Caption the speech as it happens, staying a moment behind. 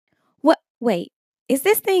Wait, is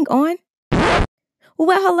this thing on?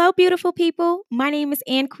 Well, hello, beautiful people. My name is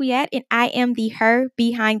Ann Quiet, and I am the her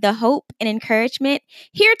behind the hope and encouragement,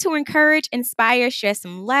 here to encourage, inspire, share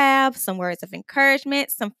some laughs, some words of encouragement,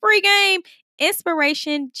 some free game,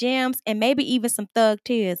 inspiration, gems, and maybe even some thug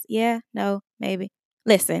tears. Yeah, no, maybe.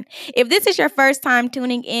 Listen, if this is your first time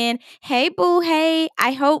tuning in, hey boo, hey,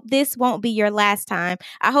 I hope this won't be your last time.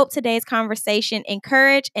 I hope today's conversation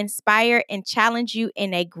encourage, inspire, and challenge you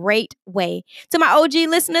in a great way. To my OG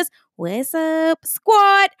listeners, what's up,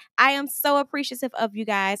 squad? I am so appreciative of you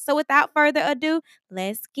guys. So without further ado,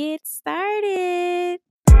 let's get started.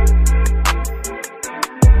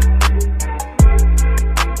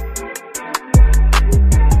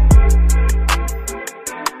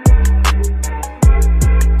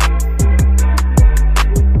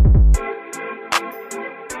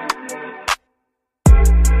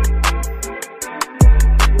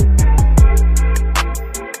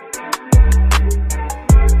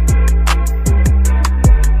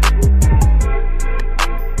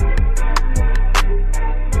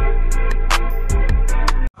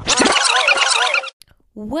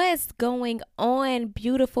 What's going on,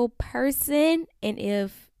 beautiful person? And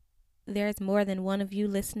if there's more than one of you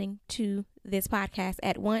listening to this podcast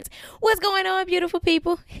at once, what's going on, beautiful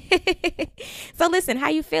people? So listen, how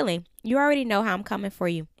you feeling? You already know how I'm coming for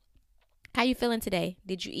you. How you feeling today?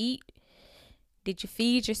 Did you eat? Did you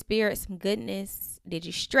feed your spirit some goodness? Did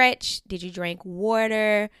you stretch? Did you drink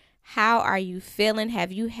water? How are you feeling?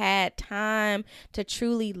 Have you had time to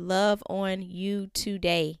truly love on you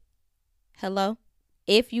today? Hello?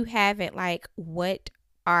 If you haven't, what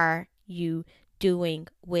are you doing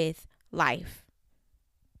with life?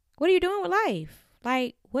 What are you doing with life?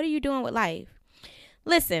 What are you doing with life?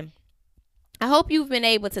 Listen, I hope you've been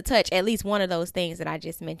able to touch at least one of those things that I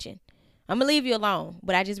just mentioned. I'm going to leave you alone,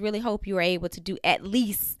 but I just really hope you are able to do at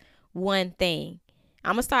least one thing.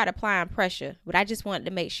 I'm going to start applying pressure, but I just wanted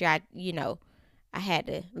to make sure I had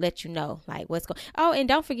to let you know what's going. Oh, and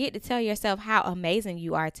don't forget to tell yourself how amazing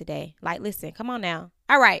you are today. Listen, come on now.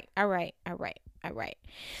 All right.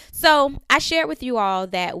 So I shared with you all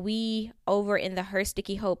that we over in the Her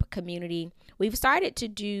Sticky Hope community, we've started to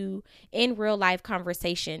do in real life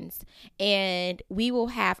conversations, and we will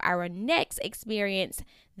have our next experience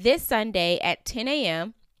this Sunday at 10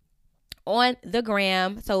 a.m. on the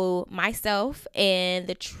gram. So myself and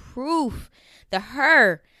the truth, the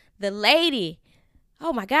lady,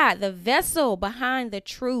 oh my God, the vessel behind the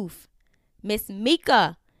truth, Miss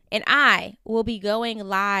Mika, and I will be going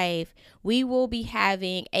live. We will be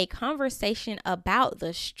having a conversation about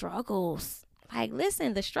the struggles.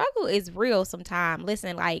 Listen, the struggle is real sometimes.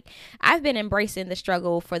 Listen, I've been embracing the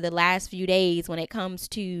struggle for the last few days when it comes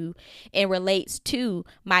to and relates to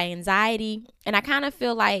my anxiety. And I kind of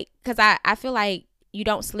feel because I feel like you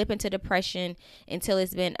don't slip into depression until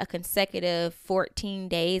it's been a consecutive 14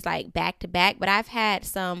 days, back to back. But I've had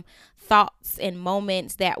some thoughts and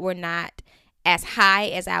moments that were not as high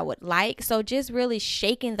as I would like. So just really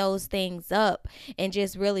shaking those things up and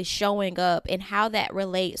just really showing up, and how that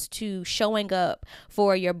relates to showing up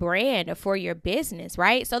for your brand or for your business,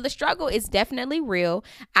 right? So the struggle is definitely real.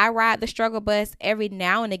 I ride the struggle bus every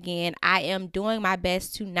now and again. I am doing my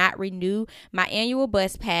best to not renew my annual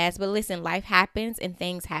bus pass, but listen, life happens and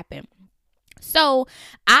things happen. So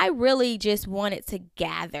I really just wanted to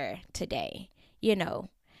gather today,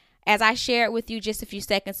 as I shared with you just a few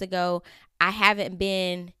seconds ago, I haven't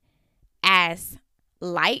been as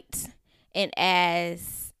light and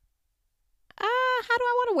as, how do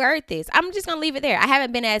I want to word this? I'm just going to leave it there. I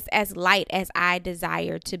haven't been as light as I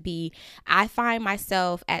desire to be. I find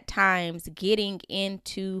myself at times getting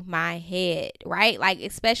into my head, right?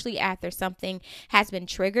 Especially after something has been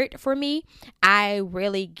triggered for me, I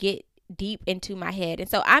really get deep into my head. And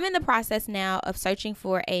so I'm in the process now of searching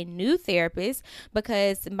for a new therapist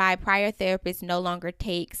because my prior therapist no longer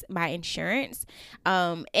takes my insurance.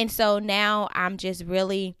 And so now I'm just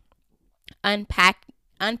really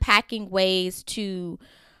unpacking ways to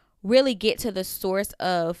really get to the source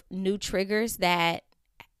of new triggers that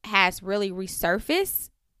has really resurfaced.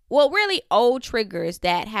 Well, really old triggers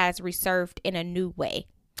that has resurfaced in a new way.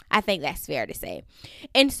 I think that's fair to say.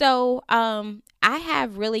 And so I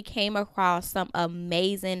have really came across some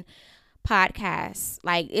amazing podcasts.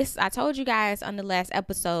 I told you guys on the last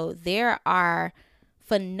episode, there are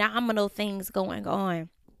phenomenal things going on.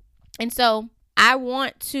 And so I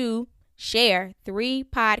want to share 3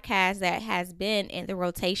 podcasts that has been in the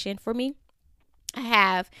rotation for me. I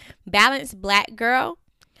have Balanced Black Girl,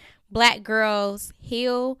 Black Girls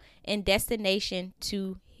Heal, and Destination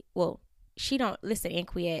to, she don't listen,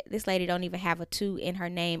 Inquiet. This lady don't even have a 2 in her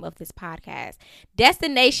name of this podcast.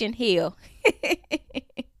 Destination Hill.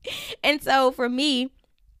 And so for me,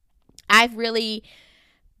 I've really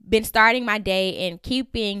been starting my day and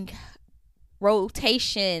keeping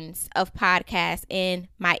rotations of podcasts in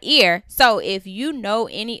my ear. So if you know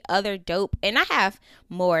any other dope, and I have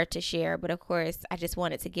more to share, but of course I just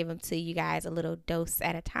wanted to give them to you guys a little dose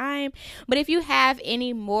at a time. But if you have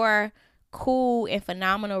any more cool and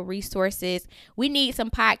phenomenal resources, we need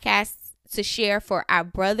some podcasts to share for our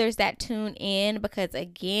brothers that tune in, because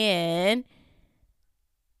again,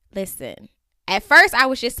 listen, at first I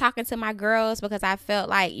was just talking to my girls because I felt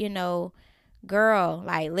like, girl,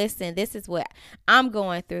 like, listen, this is what I'm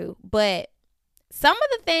going through. But some of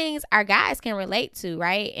the things our guys can relate to,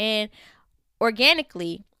 right? And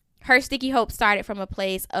organically, Her Sticky Hope started from a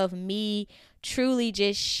place of me truly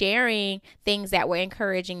just sharing things that were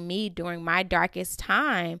encouraging me during my darkest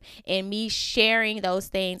time, and me sharing those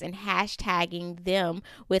things and hashtagging them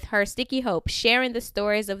with Her Sticky Hope, sharing the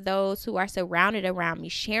stories of those who are surrounded around me,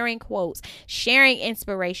 sharing quotes, sharing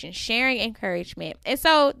inspiration, sharing encouragement. And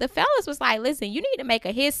so the fellas was like, listen, you need to make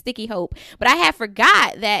a His Sticky Hope. But I had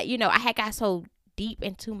forgot that, I had got so deep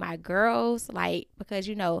into my girls, like, because,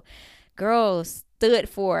 girls stood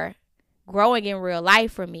for growing in real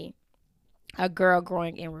life for me. A girl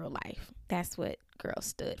growing in real life. That's what girl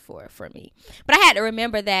stood for me. But I had to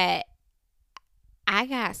remember that I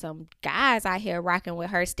got some guys out here rocking with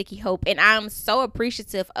Her Sticky Hope, and I'm so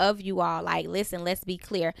appreciative of you all. Like, listen, let's be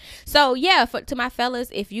clear. So yeah, to my fellas,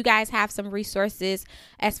 if you guys have some resources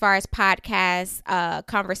as far as podcasts,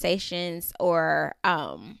 conversations, or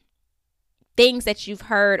things that you've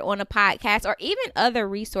heard on a podcast, or even other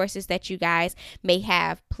resources that you guys may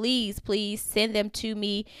have, please send them to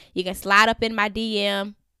me. You can slide up in my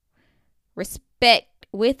DM.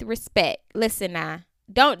 With respect. Listen now,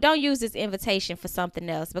 don't use this invitation for something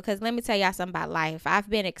else, because let me tell y'all something about life. I've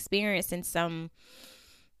been experiencing some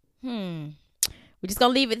we're just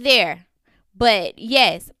gonna leave it there. But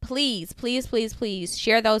yes, please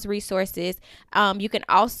share those resources. You can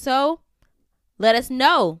also let us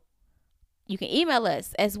know. You can email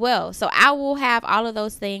us as well. So I will have all of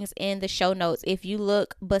those things in the show notes. If you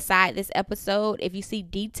look beside this episode, if you see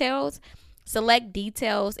details, select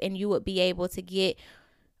details, and you would be able to get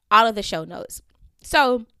all of the show notes.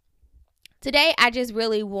 So today, I just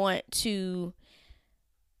really want to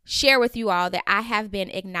share with you all that I have been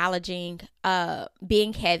acknowledging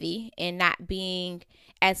being heavy and not being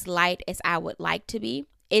as light as I would like to be.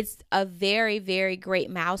 It's a very, very great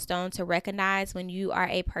milestone to recognize when you are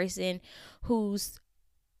a person who's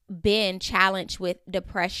been challenged with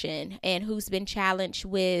depression and who's been challenged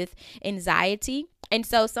with anxiety. And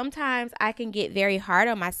so sometimes I can get very hard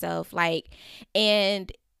on myself,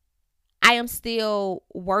 and I am still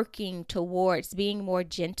working towards being more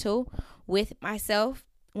gentle with myself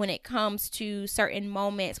when it comes to certain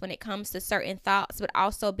moments, when it comes to certain thoughts, but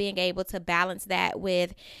also being able to balance that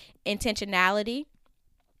with intentionality,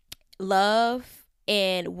 love,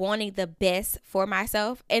 and wanting the best for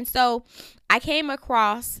myself. And so I came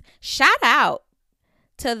across, shout out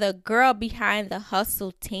to the Girl Behind the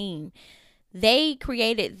Hustle team. They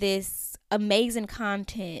created this amazing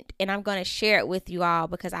content, and I'm going to share it with you all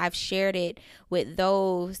because I've shared it with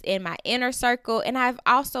those in my inner circle, and I've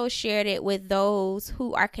also shared it with those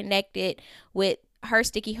who are connected with Her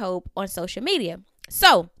Sticky Hope on social media.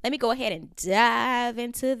 So let me go ahead and dive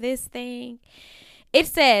into this thing. It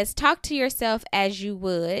says, talk to yourself as you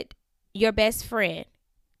would your best friend.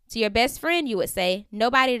 To your best friend, you would say,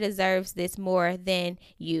 nobody deserves this more than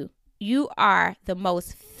you. You are the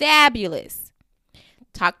most fabulous.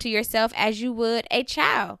 Talk to yourself as you would a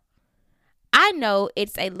child. I know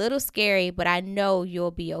it's a little scary, but I know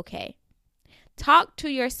you'll be okay. Talk to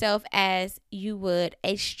yourself as you would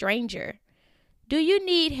a stranger. Do you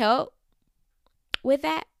need help with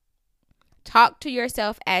that? Talk to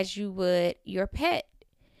yourself as you would your pet.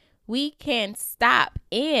 We can stop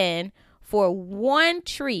in for one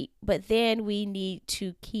treat, but then we need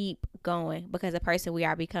to keep going because the person we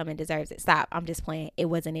are becoming deserves it. Stop. I'm just playing. It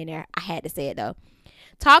wasn't in there. I had to say it though.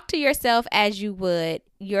 Talk to yourself as you would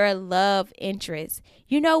your love interest.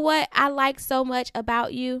 You know what I like so much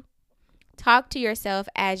about you? Talk to yourself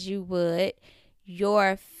as you would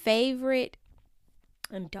your favorite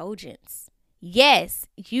indulgence. Yes,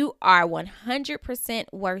 you are 100%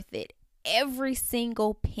 worth it. Every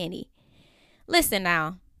single penny. Listen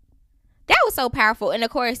now. That was so powerful. And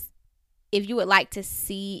of course, if you would like to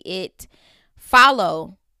see it,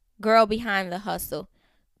 follow Girl Behind the Hustle.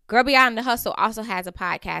 Girl Behind the Hustle also has a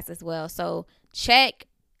podcast as well. So check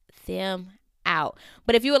them out.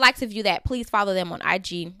 But if you would like to view that, please follow them on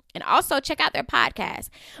IG and also check out their podcast.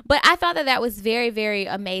 But I thought that was very, very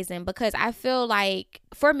amazing because I feel like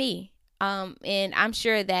for me, and I'm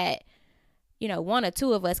sure that, one or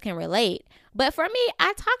two of us can relate. But for me,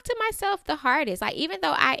 I talk to myself the hardest. Like, even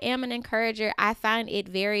though I am an encourager, I find it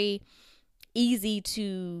very easy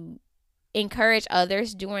to encourage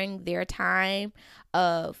others during their time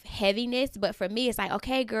of heaviness. But for me, it's like,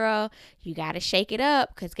 okay, girl, you got to shake it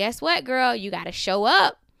up. Because guess what, girl? You got to show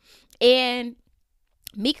up. And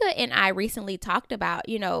Mika and I recently talked about,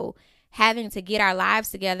 having to get our lives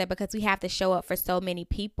together because we have to show up for so many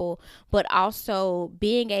people, but also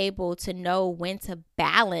being able to know when to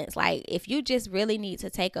balance. Like, if you just really need to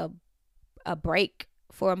take a break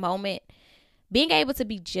for a moment, being able to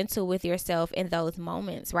be gentle with yourself in those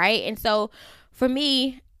moments, right? And so for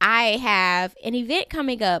me, I have an event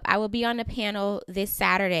coming up. I will be on the panel this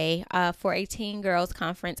Saturday for a teen girls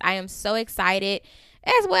conference. I am so excited,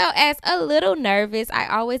 as well as a little nervous. I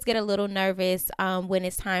always get a little nervous when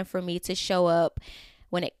it's time for me to show up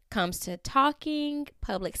when it comes to talking,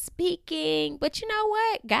 public speaking. But you know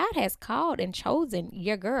what? God has called and chosen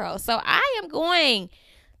your girl. So I am going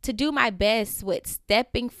to do my best with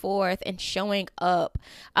stepping forth and showing up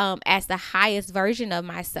as the highest version of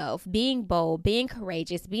myself, being bold, being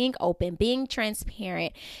courageous, being open, being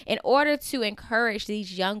transparent, in order to encourage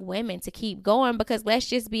these young women to keep going. Because let's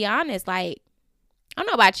just be honest, like, I don't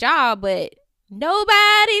know about y'all, but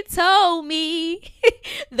nobody told me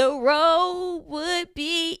the road would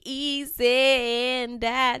be easy, and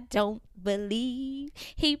I don't believe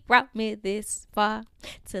he brought me this far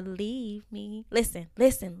to leave me. Listen.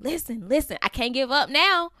 I can't give up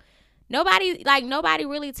now. Nobody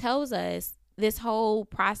really tells us this whole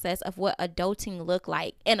process of what adulting look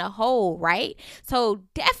like in a whole, right? So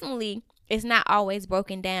definitely it's not always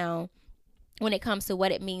broken down when it comes to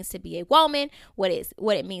what it means to be a woman, what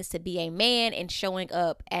it means to be a man, and showing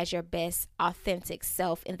up as your best authentic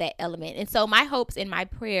self in that element. And so my hopes and my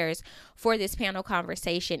prayers for this panel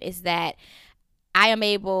conversation is that I am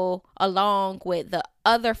able, along with the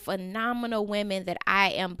other phenomenal women that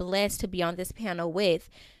I am blessed to be on this panel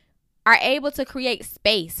with, are able to create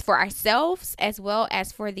space for ourselves as well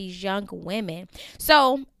as for these young women.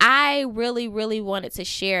 So I really, really wanted to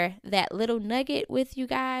share that little nugget with you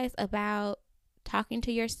guys about talking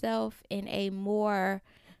to yourself in a more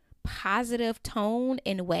positive tone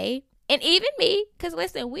and way. And even me, because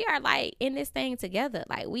listen, we are like in this thing together.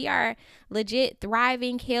 Like, we are legit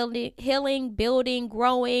thriving, healing, building,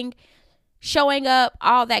 growing, showing up,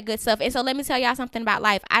 all that good stuff. And so let me tell y'all something about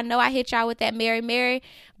life. I know I hit y'all with that Mary,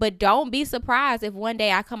 but don't be surprised if one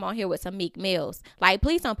day I come on here with some Meek Mills. Like,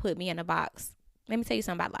 please don't put me in a box. Let me tell you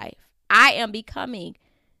something about life. I am becoming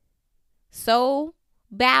so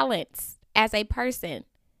balanced as a person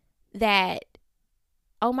that,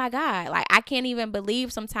 oh my God, like, I can't even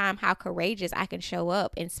believe sometimes how courageous I can show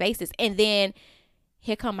up in spaces. And then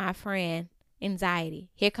here come my friend anxiety.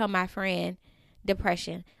 Here come my friend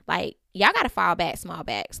depression. Like, y'all got to fall back small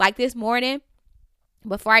backs. Like, this morning,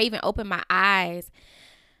 before I even opened my eyes,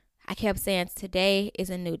 I kept saying, today is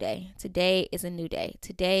a new day. Today is a new day.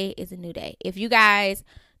 Today is a new day. If you guys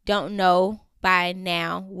don't know by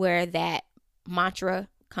now where that mantra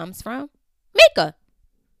comes from, Mika.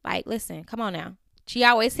 Like, listen, come on now. She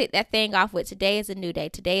always hit that thing off with, today is a new day.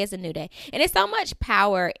 Today is a new day. And it's so much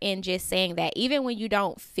power in just saying that, even when you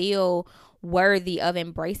don't feel worthy of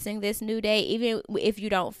embracing this new day, even if you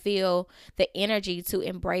don't feel the energy to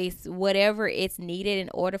embrace whatever is needed in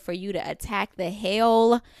order for you to attack the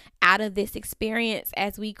hell out of this experience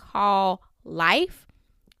as we call life.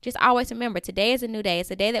 Just always remember, today is a new day. It's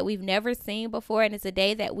a day that we've never seen before, and it's a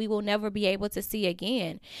day that we will never be able to see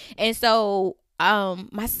again. And so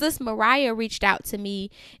my sis Mariah reached out to me,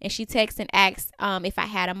 and she texted and asked if I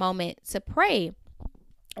had a moment to pray.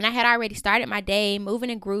 And I had already started my day moving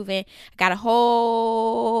and grooving. I got a whole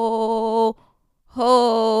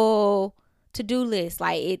to-do list.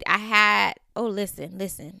 Like,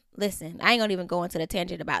 listen. I ain't gonna even go into the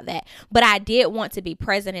tangent about that. But I did want to be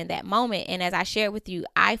present in that moment. And as I shared with you,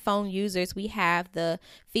 iPhone users, we have the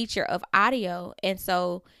feature of audio. And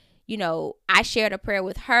so, I shared a prayer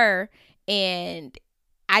with her, and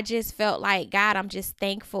I just felt like, God, I'm just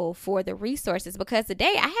thankful for the resources, because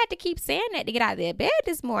today I had to keep saying that to get out of their bed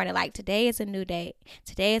this morning. Like, today is a new day.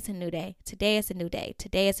 Today is a new day. Today is a new day.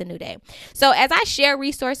 Today is a new day. So as I share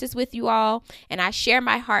resources with you all, and I share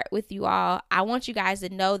my heart with you all, I want you guys to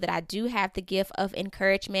know that I do have the gift of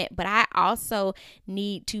encouragement, but I also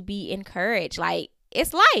need to be encouraged. Like,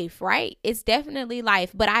 it's life, right? It's definitely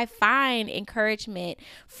life. But I find encouragement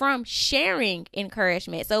from sharing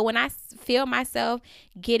encouragement. So when I feel myself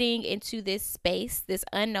getting into this space, this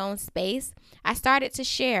unknown space, I started to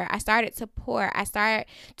share. I started to pour. I started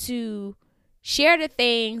to share the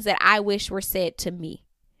things that I wish were said to me.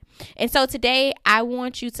 And so today I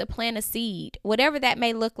want you to plant a seed, whatever that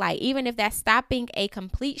may look like, even if that's stopping a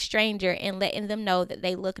complete stranger and letting them know that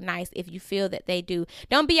they look nice if you feel that they do.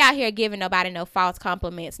 Don't be out here giving nobody no false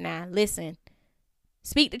compliments now. Listen,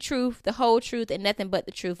 speak the truth, the whole truth, and nothing but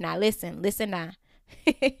the truth. Now listen now.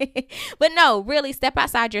 But no, really step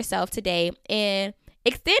outside yourself today and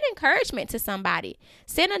extend encouragement to somebody.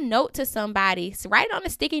 Send a note to somebody. Write it on a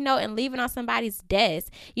sticky note and leave it on somebody's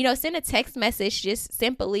desk. Send a text message just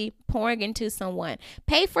simply pouring into someone.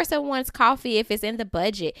 Pay for someone's coffee if it's in the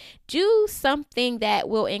budget. Do something that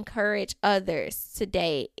will encourage others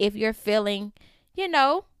today if you're feeling, in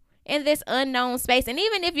this unknown space. And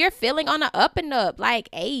even if you're feeling on the up and up, like,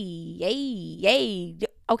 hey,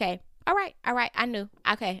 okay. All right. I knew.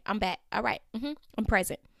 Okay, I'm back. All right. I'm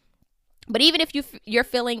present. But even if you're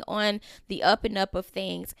feeling on the up and up of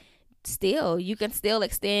things, you can still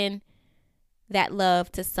extend that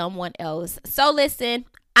love to someone else. So listen,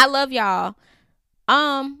 I love y'all.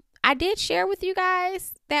 I did share with you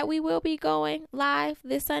guys that we will be going live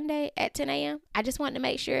this Sunday at 10 a.m. I just wanted to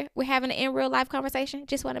make sure we're having an in real life conversation.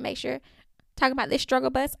 Just want to make sure. Talking about this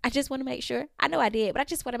struggle bus. I just want to make sure. I know I did, but I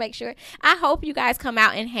just want to make sure. I hope you guys come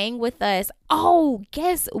out and hang with us. Oh,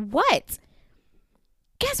 guess what?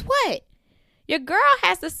 Your girl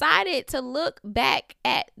has decided to look back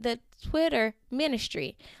at the Twitter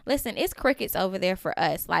ministry. Listen, it's crickets over there for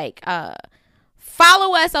us. Like,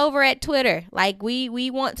 follow us over at Twitter. Like, we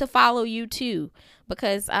want to follow you too,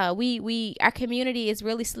 because our community is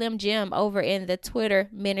really slim jim over in the Twitter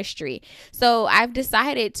ministry. So I've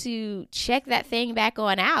decided to check that thing back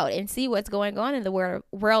on out and see what's going on in the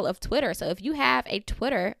world of Twitter. So if you have a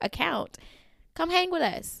Twitter account, come hang with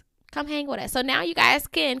us. So now you guys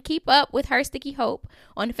can keep up with Her Sticky Hope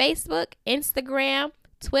on Facebook, Instagram,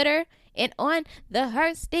 Twitter, and on the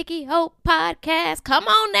Her Sticky Hope podcast. Come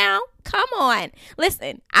on now. Come on.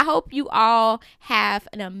 Listen, I hope you all have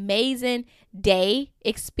an amazing day,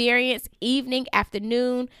 experience, evening,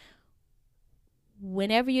 afternoon.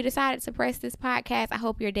 Whenever you decide to press this podcast, I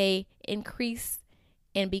hope your day increase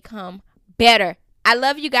and become better. I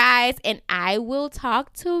love you guys, and I will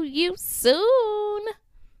talk to you soon.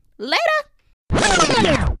 Later.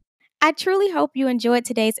 I truly hope you enjoyed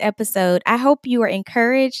today's episode. I hope you are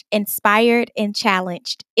encouraged, inspired, and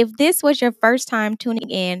challenged. If this was your first time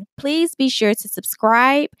tuning in, please be sure to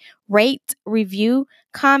subscribe, rate, review,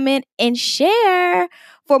 comment, and share.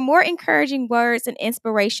 For more encouraging words and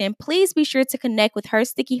inspiration, please be sure to connect with Her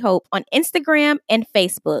Sticky Hope on Instagram and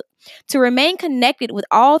Facebook. To remain connected with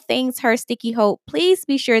all things Her Sticky Hope, please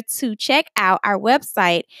be sure to check out our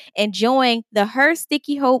website and join the Her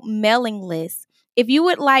Sticky Hope mailing list. If you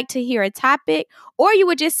would like to hear a topic or you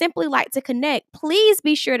would just simply like to connect, please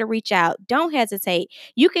be sure to reach out. Don't hesitate.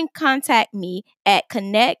 You can contact me at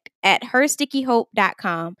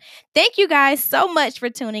connect@herstickyhope.com. Thank you guys so much for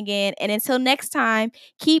tuning in. And until next time,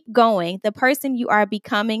 keep going. The person you are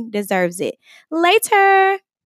becoming deserves it. Later.